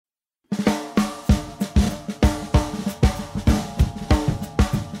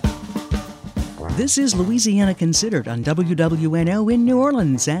This is Louisiana Considered on WWNO in New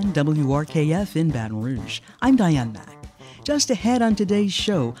Orleans and WRKF in Baton Rouge. I'm Diane Mack. Just ahead on today's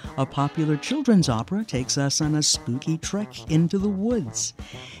show, a popular children's opera takes us on a spooky trek into the woods.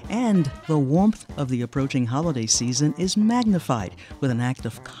 And the warmth of the approaching holiday season is magnified with an act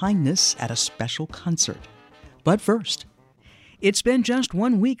of kindness at a special concert. But first, it's been just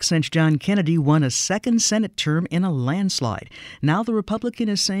 1 week since John Kennedy won a second Senate term in a landslide. Now the Republican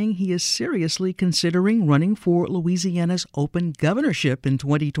is saying he is seriously considering running for Louisiana's open governorship in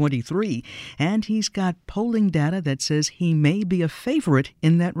 2023. And he's got polling data that says he may be a favorite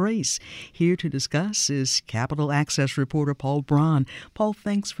in that race. Here to discuss is Capitol Access reporter Paul Braun. Paul,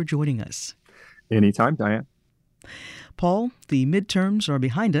 thanks for joining us. Anytime, Diane. Paul, the midterms are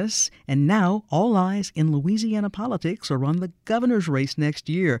behind us, and now all eyes in Louisiana politics are on the governor's race next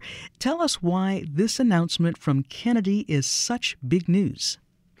year. Tell us why this announcement from Kennedy is such big news.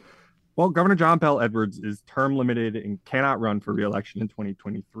 Well, Governor John Bel Edwards is term limited and cannot run for re-election in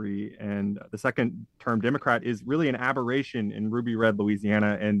 2023. And the second-term Democrat is really an aberration in Ruby Red,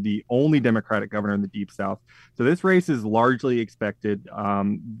 Louisiana, and the only Democratic governor in the Deep South. So this race is largely expected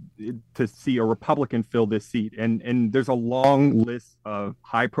to see a Republican fill this seat. And there's a long list of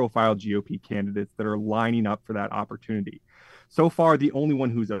high-profile GOP candidates that are lining up for that opportunity. So far, the only one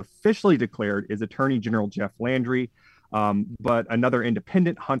who's officially declared is Attorney General Jeff Landry. But another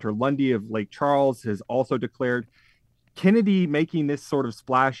independent, Hunter Lundy of Lake Charles, has also declared. Kennedy making this sort of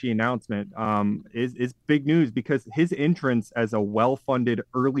splashy announcement is big news because his entrance as a well-funded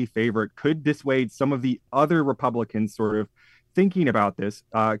early favorite could dissuade some of the other Republicans sort of thinking about this,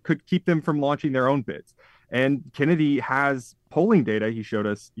 could keep them from launching their own bids. And Kennedy has polling data he showed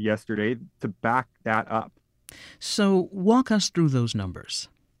us yesterday to back that up. So walk us through those numbers.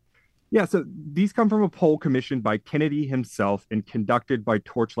 Yeah, so these come from a poll commissioned by Kennedy himself and conducted by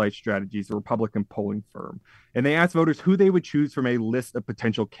Torchlight Strategies, a Republican polling firm. And they asked voters who they would choose from a list of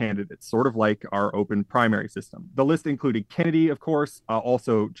potential candidates, sort of like our open primary system. The list included Kennedy, of course,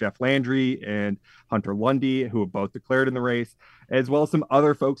 also Jeff Landry and Hunter Lundy, who have both declared in the race, as well as some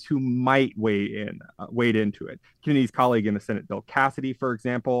other folks who might wade into it. Kennedy's colleague in the Senate, Bill Cassidy, for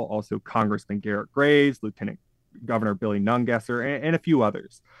example, also Congressman Garrett Graves, Lieutenant Governor Billy Nungesser, and a few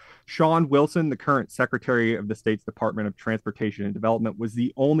others. Shawn Wilson, the current Secretary of the state's Department of Transportation and Development, was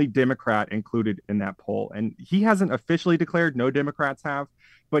the only Democrat included in that poll. And he hasn't officially declared, no Democrats have,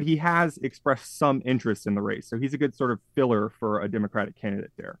 but he has expressed some interest in the race. So he's a good sort of filler for a Democratic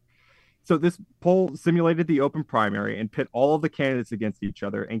candidate there. So this poll simulated the open primary and pit all of the candidates against each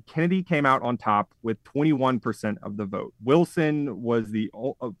other. And Kennedy came out on top with 21% of the vote. Wilson was the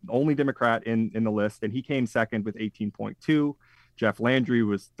only Democrat in the list, and he came second with 18.2%. Jeff Landry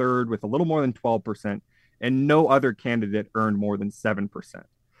was third with a little more than 12%, and no other candidate earned more than 7%.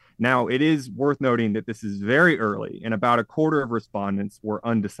 Now, it is worth noting that this is very early, and about a quarter of respondents were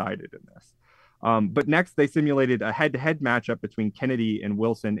undecided in this. But next, they simulated a head-to-head matchup between Kennedy and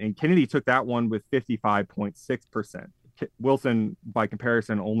Wilson, and Kennedy took that one with 55.6%. Wilson, by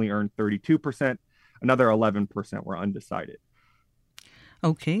comparison, only earned 32%. Another 11% were undecided.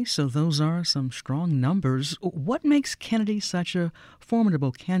 Okay, so those are some strong numbers. What makes Kennedy such a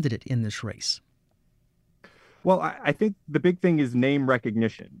formidable candidate in this race? Well, I think the big thing is name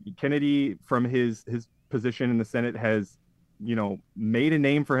recognition. Kennedy, from his position in the Senate, has made a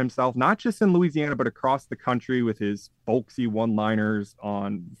name for himself, not just in Louisiana, but across the country with his folksy one-liners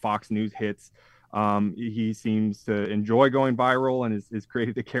on Fox News hits. He seems to enjoy going viral and has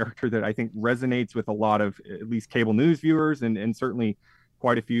created a character that I think resonates with a lot of at least cable news viewers and certainly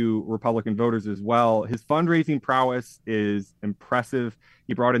quite a few Republican voters as well. His fundraising prowess is impressive.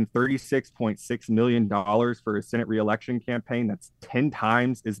 He brought in $36.6 million for his Senate reelection campaign. That's 10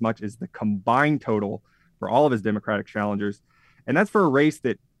 times as much as the combined total for all of his Democratic challengers. And that's for a race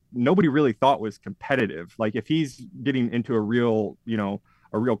that nobody really thought was competitive. Like if he's getting into a real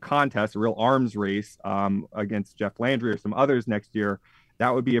contest, a real arms race against Jeff Landry or some others next year,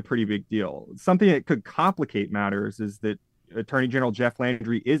 that would be a pretty big deal. Something that could complicate matters is that Attorney General Jeff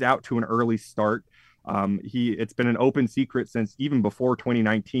Landry is out to an early start. It's been an open secret since even before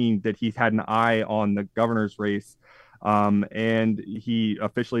 2019 that he's had an eye on the governor's race. And he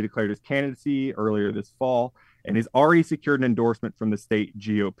officially declared his candidacy earlier this fall and has already secured an endorsement from the state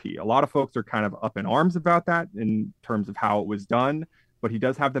GOP. A lot of folks are kind of up in arms about that in terms of how it was done, but he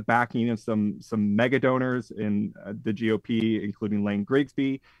does have the backing of some mega donors in the GOP, including Lane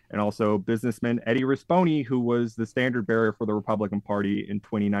Grigsby and also businessman Eddie Rispone, who was the standard bearer for the Republican Party in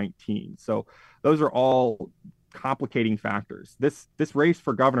 2019. So those are all complicating factors. This race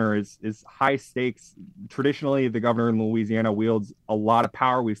for governor is high stakes. Traditionally, the governor in Louisiana wields a lot of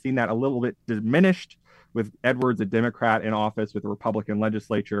power. We've seen that a little bit diminished with Edwards, a Democrat in office with a Republican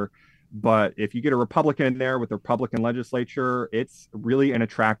legislature. But if you get a Republican in there with a Republican legislature, it's really an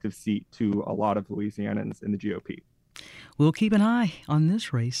attractive seat to a lot of Louisianans in the GOP. We'll keep an eye on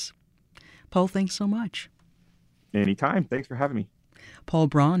this race. Paul, thanks so much. Anytime. Thanks for having me. Paul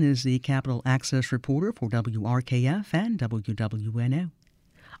Braun is the Capitol Access reporter for WRKF and WWNO.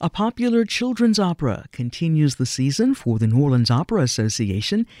 A popular children's opera continues the season for the New Orleans Opera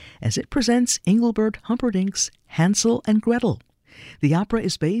Association as it presents Engelbert Humperdinck's Hansel and Gretel. The opera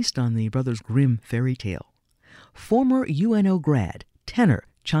is based on the Brothers Grimm fairy tale. Former UNO grad, tenor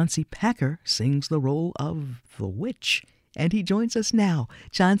Chauncey Packer sings the role of the witch, and he joins us now.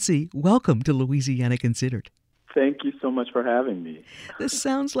 Chauncey, welcome to Louisiana Considered. Thank you so much for having me. This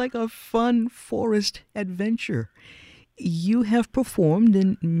sounds like a fun forest adventure. You have performed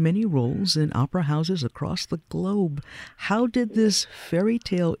in many roles in opera houses across the globe. How did this fairy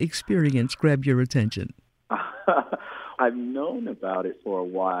tale experience grab your attention? I've known about it for a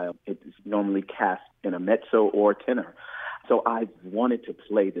while. It's normally cast in a mezzo or tenor. So I've wanted to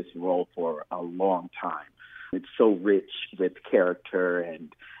play this role for a long time. It's so rich with character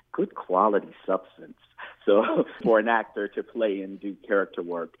and good quality substance. So for an actor to play and do character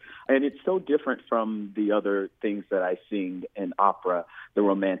work. And it's so different from the other things that I sing in opera, the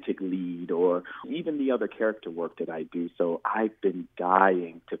romantic lead, or even the other character work that I do. So I've been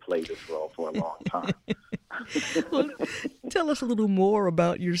dying to play this role for a long time. Well, tell us a little more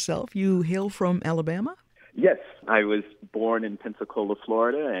about yourself. You hail from Alabama? Yes, I was born in Pensacola,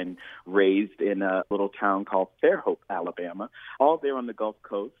 Florida, and raised in a little town called Fairhope, Alabama, all there on the Gulf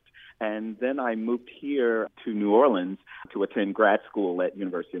Coast. And then I moved here to New Orleans to attend grad school at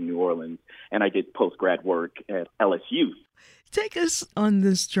University of New Orleans, and I did post-grad work at LSU. Take us on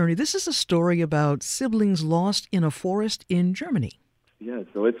this journey. This is a story about siblings lost in a forest in Germany. Yeah,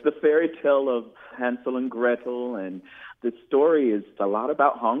 so it's the fairy tale of Hansel and Gretel, and the story is a lot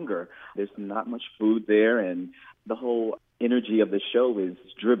about hunger. There's not much food there, and the whole energy of the show is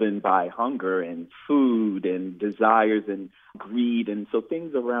driven by hunger and food and desires and greed, and so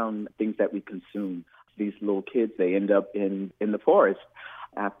things around things that we consume. These little kids, they end up in the forest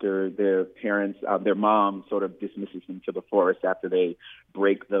after their parents, their mom sort of dismisses them to the forest after they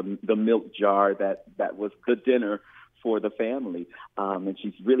break the milk jar that was the dinner for the family, and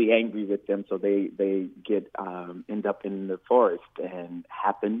she's really angry with them. So they get end up in the forest and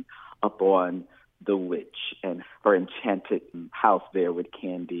happen upon the witch and her enchanted house there with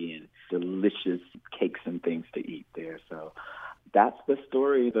candy and delicious cakes and things to eat there. So that's the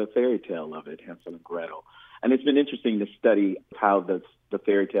story, the fairy tale of it, Hansel and Gretel. And it's been interesting to study how the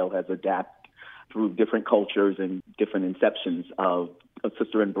fairy tale has adapted through different cultures and different inceptions of a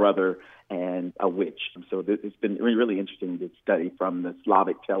sister and brother and a witch. So it's been really interesting to study from the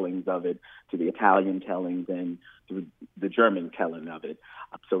Slavic tellings of it to the Italian tellings and to the German telling of it.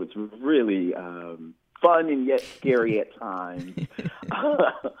 So it's really fun and yet scary at times.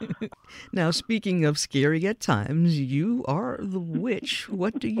 Now, speaking of scary at times, you are the witch.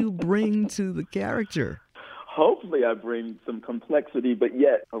 What do you bring to the character? Hopefully I bring some complexity, but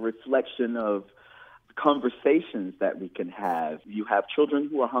yet a reflection of conversations that we can have. You have children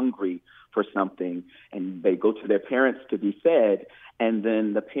who are hungry for something, and they go to their parents to be fed, and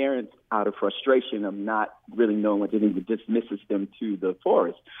then the parents, out of frustration of not really knowing what to do, dismisses them to the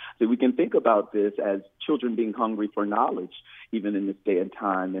forest. So we can think about this as children being hungry for knowledge, even in this day and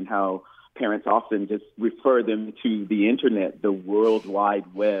time, and how parents often just refer them to the internet, the World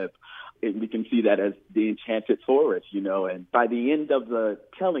Wide Web. And we can see that as the enchanted forest, and by the end of the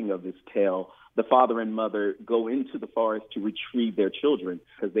telling of this tale, the father and mother go into the forest to retrieve their children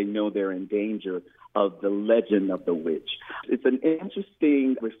because they know they're in danger of the legend of the witch. It's an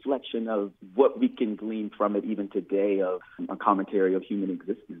interesting reflection of what we can glean from it even today, of a commentary of human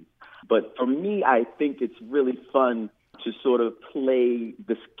existence. But for me, I think it's really fun to sort of play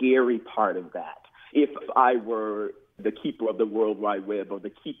the scary part of that. If I were the keeper of the World Wide Web or the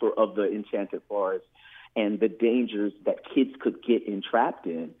keeper of the enchanted forest and the dangers that kids could get entrapped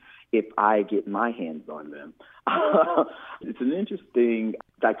in if I get my hands on them. It's an interesting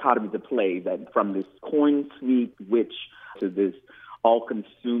dichotomy to play, that from this corn-sweet witch to this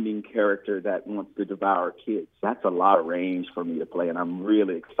all-consuming character that wants to devour kids. That's a lot of range for me to play, and I'm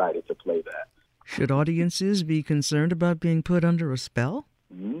really excited to play that. Should audiences be concerned about being put under a spell?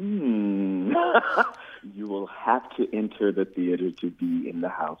 You will have to enter the theater to be in the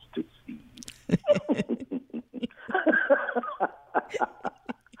house to see.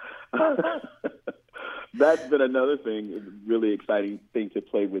 that's been another thing, really exciting thing to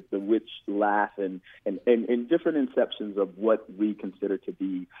play with the witch laugh and different inceptions of what we consider to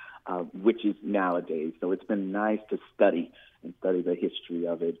be witches nowadays. So it's been nice to study the history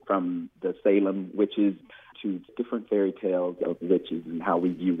of it, from the Salem witches to different fairy tales of witches and how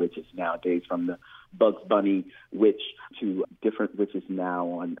we view witches nowadays, from the Bugs Bunny witch to different witches now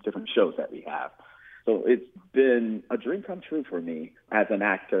on different shows that we have. So it's been a dream come true for me as an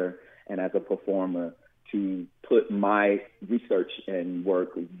actor and as a performer to put my research and work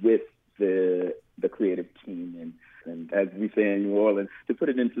with the creative team and as we say in New Orleans, to put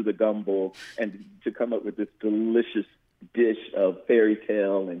it into the gumbo and to come up with this delicious dish of fairy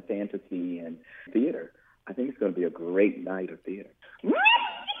tale and fantasy and theater. I think it's going to be a great night of theater.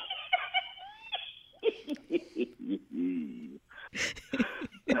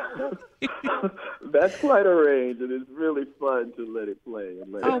 That's quite a range, and it's really fun to let it play.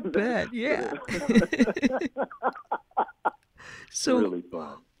 I'll bet, yeah. So, really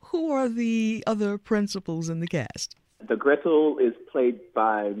fun. Who are the other principals in the cast? The Gretel is played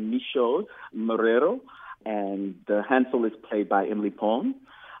by Michaud Marrero, and the Hansel is played by Emily Pong.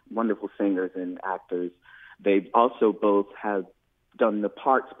 Wonderful singers and actors. They also both have done the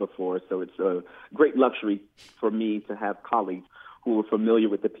parts before, so it's a great luxury for me to have colleagues who are familiar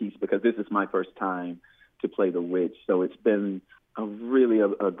with the piece, because this is my first time to play the witch. So it's been a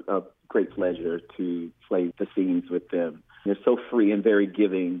great pleasure to play the scenes with them. They're so free and very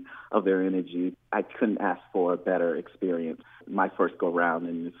giving of their energy. I couldn't ask for a better experience. My first go-round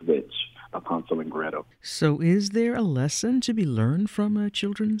in this witch of Hansel and Gretel. So is there a lesson to be learned from a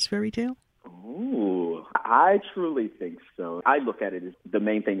children's fairy tale? Ooh, I truly think so. I look at it as the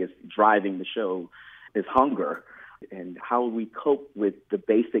main thing is driving the show is hunger, and how we cope with the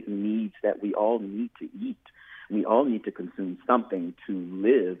basic needs that we all need to eat. We all need to consume something to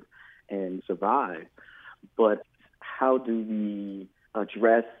live and survive. But how do we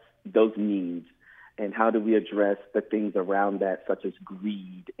address those needs, and how do we address the things around that, such as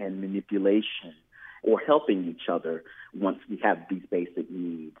greed and manipulation, or helping each other once we have these basic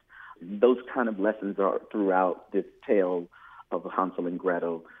needs? Those kind of lessons are throughout this tale of Hansel and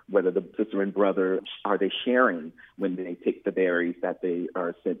Gretel, whether the sister and brother, are they sharing when they pick the berries that they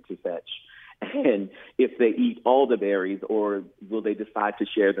are sent to fetch? And if they eat all the berries, or will they decide to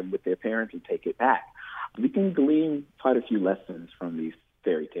share them with their parents and take it back? We can glean quite a few lessons from these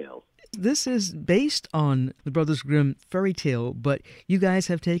fairy tales. This is based on the Brothers Grimm fairy tale, but you guys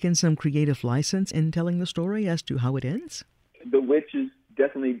have taken some creative license in telling the story as to how it ends? The witch is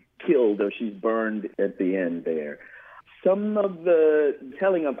definitely killed, or she's burned at the end there. Some of the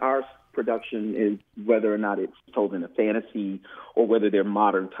telling of our production is whether or not it's told in a fantasy or whether there are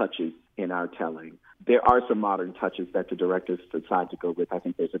modern touches in our telling. There are some modern touches that the directors decide to go with. I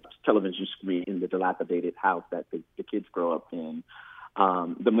think there's a television screen in the dilapidated house that the kids grow up in.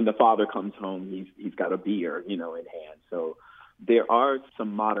 When the father comes home, he's got a beer, in hand. So there are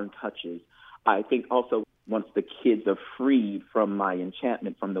some modern touches. I think also once the kids are freed from my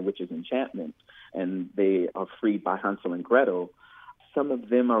enchantment, from the witch's enchantment, and they are freed by Hansel and Gretel, some of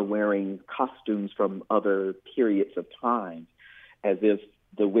them are wearing costumes from other periods of time, as if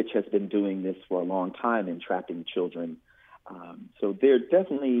the witch has been doing this for a long time, entrapping children. So there are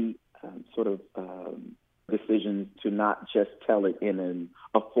definitely decisions to not just tell it in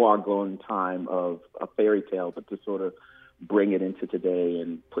a far-gone time of a fairy tale, but to sort of bring it into today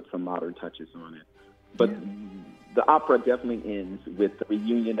and put some modern touches on it. But the opera definitely ends with the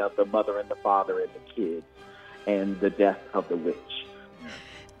reunion of the mother and the father and the kids, and the death of the witch.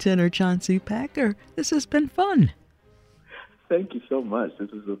 Tenor Chauncey Packer, this has been fun. Thank you so much. This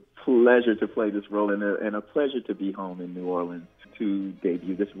is a pleasure to play this role, and a pleasure to be home in New Orleans to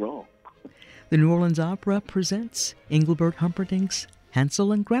debut this role. The New Orleans Opera presents Engelbert Humperdinck's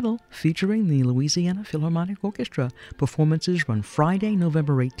Hansel and Gretel, featuring the Louisiana Philharmonic Orchestra. Performances run Friday,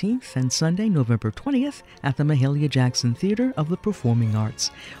 November 18th and Sunday, November 20th at the Mahalia Jackson Theater of the Performing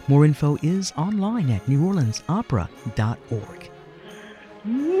Arts. More info is online at neworleansopera.org.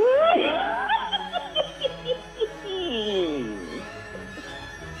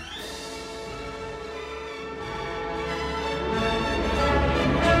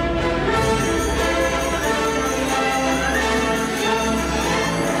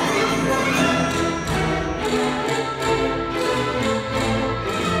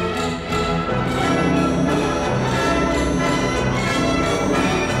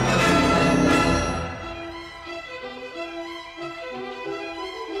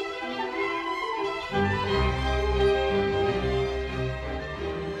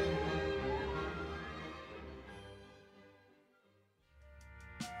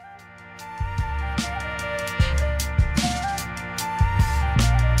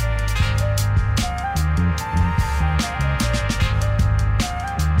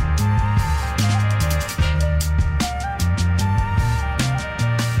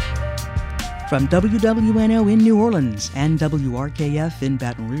 From WWNO in New Orleans and WRKF in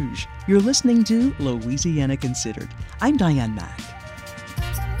Baton Rouge, you're listening to Louisiana Considered. I'm Diane Mack.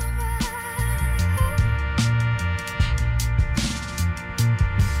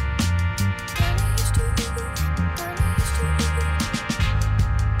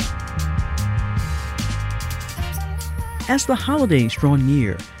 As the holidays draw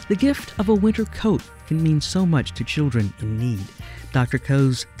near, the gift of a winter coat can mean so much to children in need. Dr.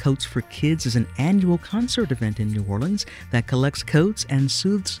 Coe's Coats for Kids is an annual concert event in New Orleans that collects coats and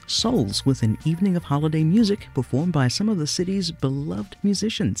soothes souls with an evening of holiday music performed by some of the city's beloved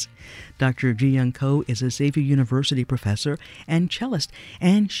musicians. Dr. Ji-Young Ko is a Xavier University professor and cellist,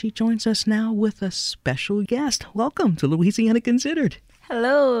 and she joins us now with a special guest. Welcome to Louisiana Considered.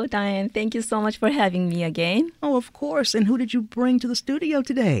 Hello, Diane. Thank you so much for having me again. Oh, of course. And who did you bring to the studio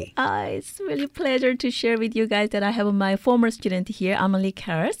today? It's really a pleasure to share with you guys that I have my former student here, Amelie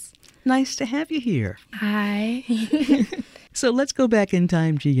Karras. Nice to have you here. Hi. So let's go back in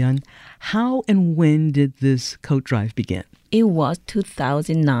time, Ji-Young. How and when did this coat drive begin? It was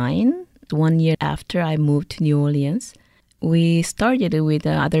 2009, 1 year after I moved to New Orleans. We started with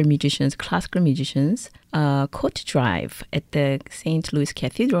other musicians, classical musicians, a coat drive at the St. Louis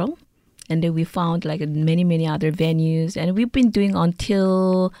Cathedral. And then we found like many other venues. And we've been doing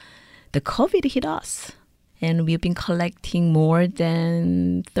until the COVID hit us. And we've been collecting more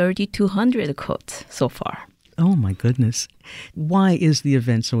than 3,200 coats so far. Oh, my goodness. Why is the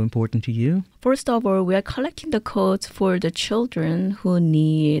event so important to you? First of all, we are collecting the coats for the children who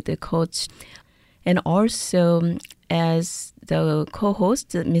need the coats. And also, as the co-host,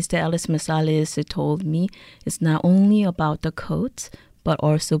 Mr. Alice Masalis, told me, it's not only about the coats, but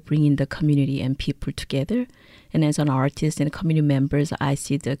also bringing the community and people together. And as an artist and community members, I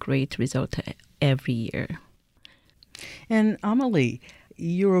see the great result every year. And Amelie,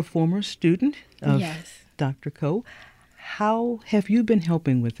 you're a former student of Yes. Dr. Ko. How have you been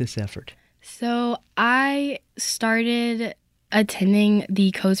helping with this effort? So I started attending the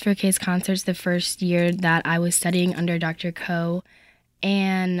Coats for Kids concerts the first year that I was studying under Dr. Ko,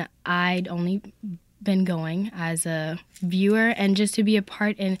 and I'd only been going as a viewer, and just to be a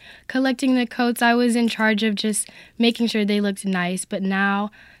part in collecting the coats, I was in charge of just making sure they looked nice. But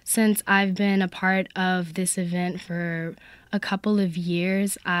now, since I've been a part of this event for a couple of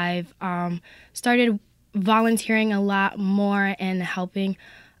years, I've started volunteering a lot more and helping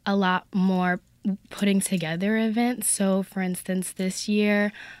a lot more putting together events. So, for instance, this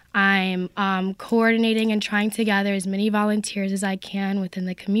year, I'm coordinating and trying to gather as many volunteers as I can within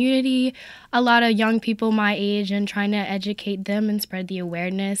the community, a lot of young people my age, and trying to educate them and spread the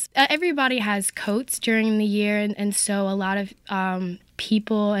awareness. Everybody has coats during the year, and so a lot of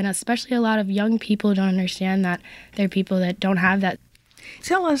people, and especially a lot of young people, don't understand that there are people that don't have that.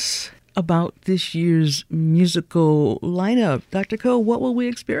 Tell us about this year's musical lineup. Dr. Ko, what will we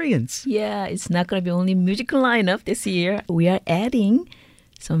experience? Yeah, it's not going to be only musical lineup this year. We are adding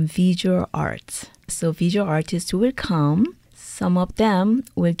some visual arts. So visual artists will come. Some of them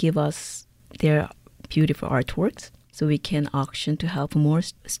will give us their beautiful artworks so we can auction to help more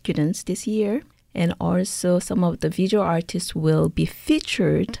students this year. And also some of the visual artists will be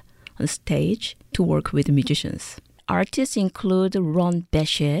featured on stage to work with musicians. Artists include Ron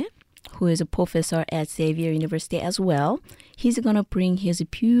Bechet, who is a professor at Xavier University as well. He's going to bring his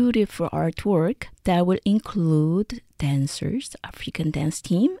beautiful artwork that will include dancers, African dance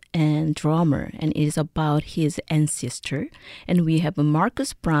team, and drummer. And it is about his ancestor. And we have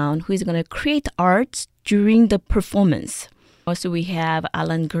Marcus Brown, who is going to create arts during the performance. Also, we have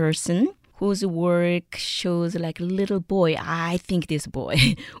Alan Gerson, whose work shows like a little boy, I think this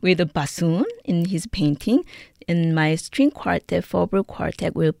boy, with a bassoon in his painting. And my string quartet, Fabre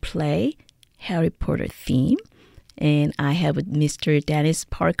Quartet, will play Harry Potter theme. And I have Mr. Dennis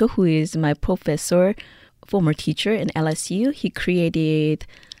Parker, who is my professor, former teacher in LSU. He created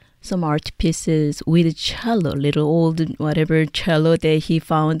some art pieces with cello, little old whatever cello that he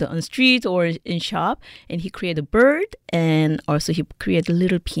found on the street or in shop. And he created a bird, and also he created a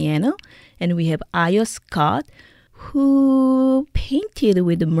little piano. And we have Ayo Scott, who painted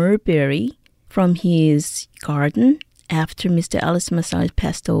with mulberry from his garden. After Mr. Alice Masalis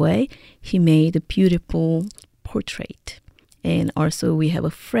passed away, he made a beautiful portrait. And also we have a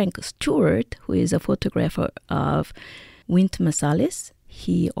Frank Stewart, who is a photographer of Wynton Marsalis.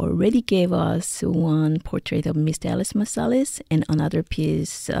 He already gave us one portrait of Mr. Alice Marsalis and another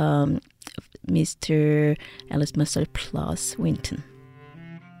piece, Mr. Alice Marsalis plus Wynton.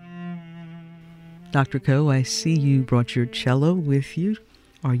 Dr. Ko, I see you brought your cello with you.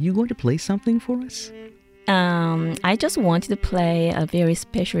 Are you going to play something for us? I just wanted to play a very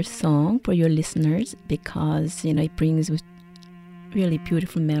special song for your listeners because, it brings really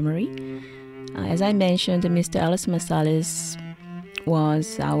beautiful memory. As I mentioned, Mr. Alice Masales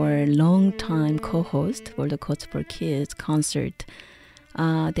was our longtime co-host for the Codes for Kids concert.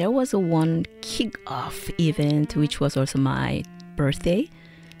 There was one kick-off event, which was also my birthday.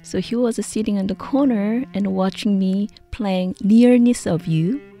 So he was sitting in the corner and watching me playing Nearness of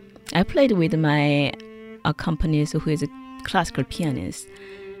You. I played with my accompanist, who is a classical pianist.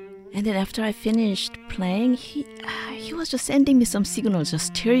 And then after I finished playing, he was just sending me some signals,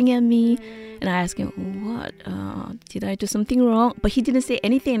 just staring at me. And I asked him, what? Did I do something wrong? But he didn't say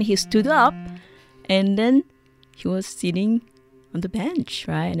anything, and he stood up. And then he was sitting on the bench,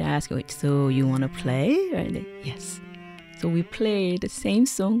 right? And I asked him, so you want to play? And yes. So we played the same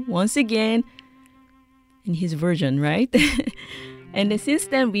song once again in his version, right? And then since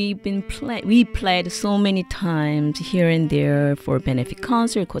then, we played so many times here and there for benefit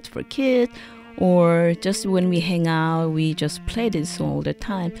concert, Codes for Kids, or just when we hang out, we just play this song all the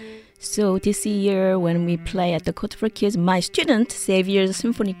time. So this year, when we play at the Codes for Kids, my student, Xavier's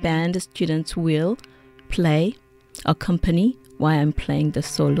Symphonic Band students will play, accompany while I'm playing the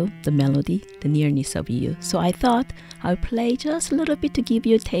solo, the melody, the Nearness of You. So I thought I'll play just a little bit to give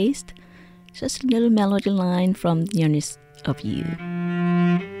you a taste, just a little melody line from Nearness of You.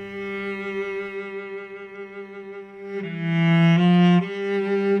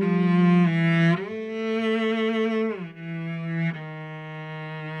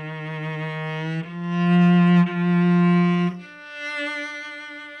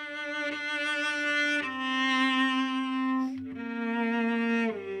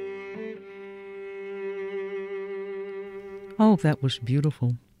 Oh, that was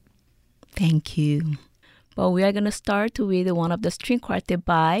beautiful. Thank you. But we are going to start with one of the string quartet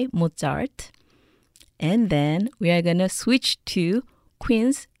by Mozart. And then we are going to switch to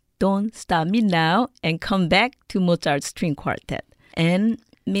Queen's Don't Stop Me Now and come back to Mozart's string quartet. And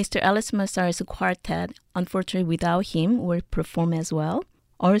Mr. Alice Masales' quartet, unfortunately without him, will perform as well.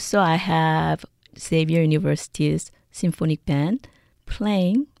 Also, I have Xavier University's symphonic band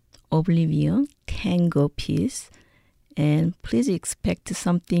playing Oblivion tango piece. And please expect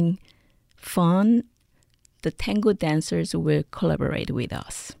something fun. The tango dancers will collaborate with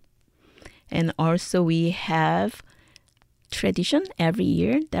us. And also we have tradition every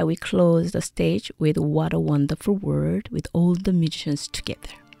year that we close the stage with What a Wonderful World with all the musicians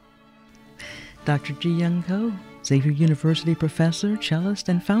together. Dr. Ji-Young Ko, Xavier University professor, cellist,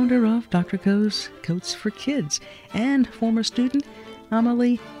 and founder of Dr. Ko's Codes for Kids, and former student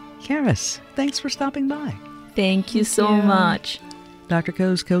Amelie Karras. Thanks for stopping by. Thank you so much. Dr.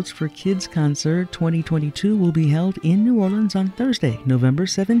 Ko's Codes for Kids Concert 2022 will be held in New Orleans on Thursday, November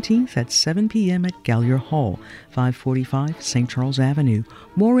 17th at 7 p.m. at Gallier Hall, 545 St. Charles Avenue.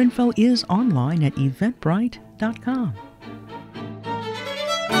 More info is online at eventbrite.com.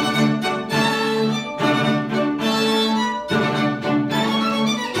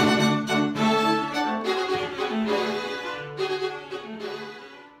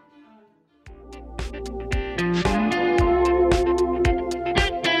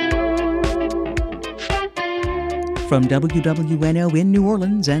 From WWNO in New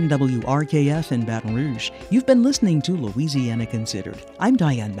Orleans and WRKF in Baton Rouge, you've been listening to Louisiana Considered. I'm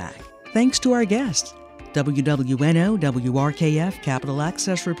Diane Mack. Thanks to our guests, WWNO WRKF Capital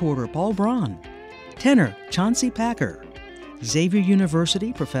Access reporter Paul Braun, tenor Chauncey Packer, Xavier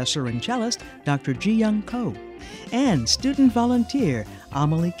University professor and cellist Dr. Ji-Young Ko, and student volunteer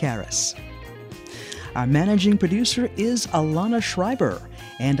Amelie Karras. Our managing producer is Alana Schreiber,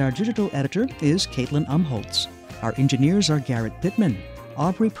 and our digital editor is Caitlin Umholtz. Our engineers are Garrett Pittman,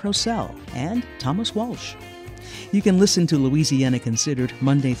 Aubrey Procell, and Thomas Walsh. You can listen to Louisiana Considered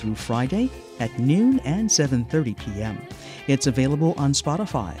Monday through Friday at noon and 7:30 p.m. It's available on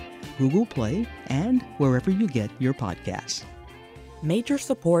Spotify, Google Play, and wherever you get your podcasts. Major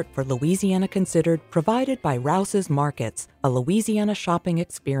support for Louisiana Considered provided by Rouse's Markets, a Louisiana shopping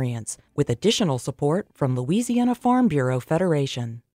experience, with additional support from Louisiana Farm Bureau Federation.